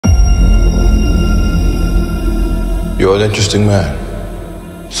You're an interesting man,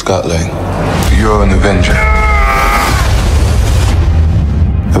 Scott Lang. You're an Avenger.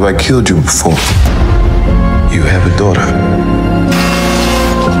 Have I killed you before? You have a daughter.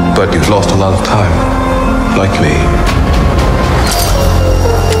 But you've lost a lot of time, like me.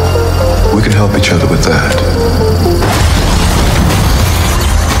 We can help each other with that.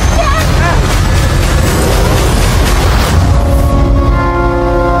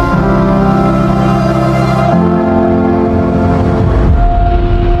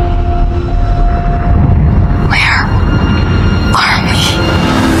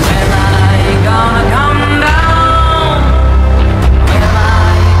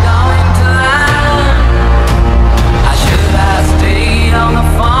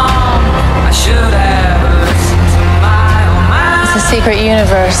 Secret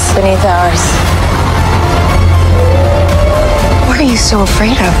universe beneath ours. What are you so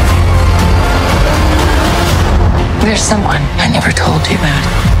afraid of? There's someone I never told you about.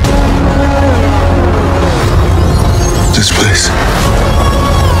 This place.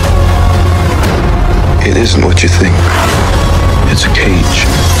 It isn't what you think. It's a cage.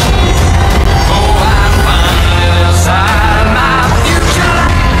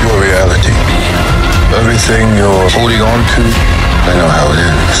 Your reality. Everything you're holding on to, I know how it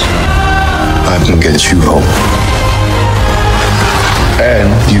ends. I can get you home.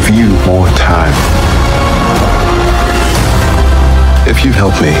 And give you more time. If you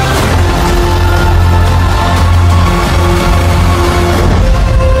help me.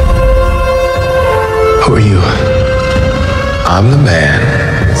 Who are you? I'm the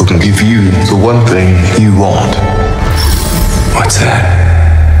man who can give you the one thing you want. What's that?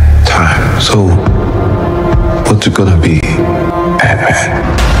 Time. So, what's it gonna be? Batman.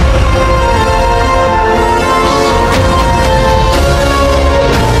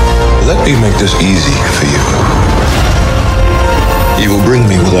 Let me make this easy for you. You will bring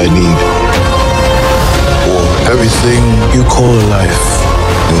me what I need, or everything you call a life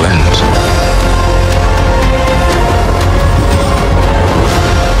will end.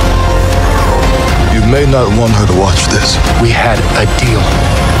 You may not want her to watch this. We had a deal.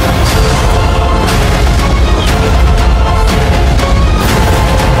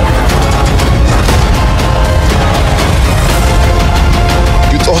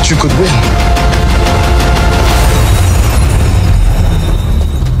 Thought you could win.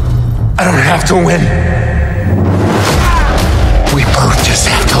 I don't have to win. We both just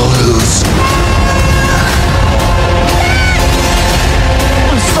have to lose.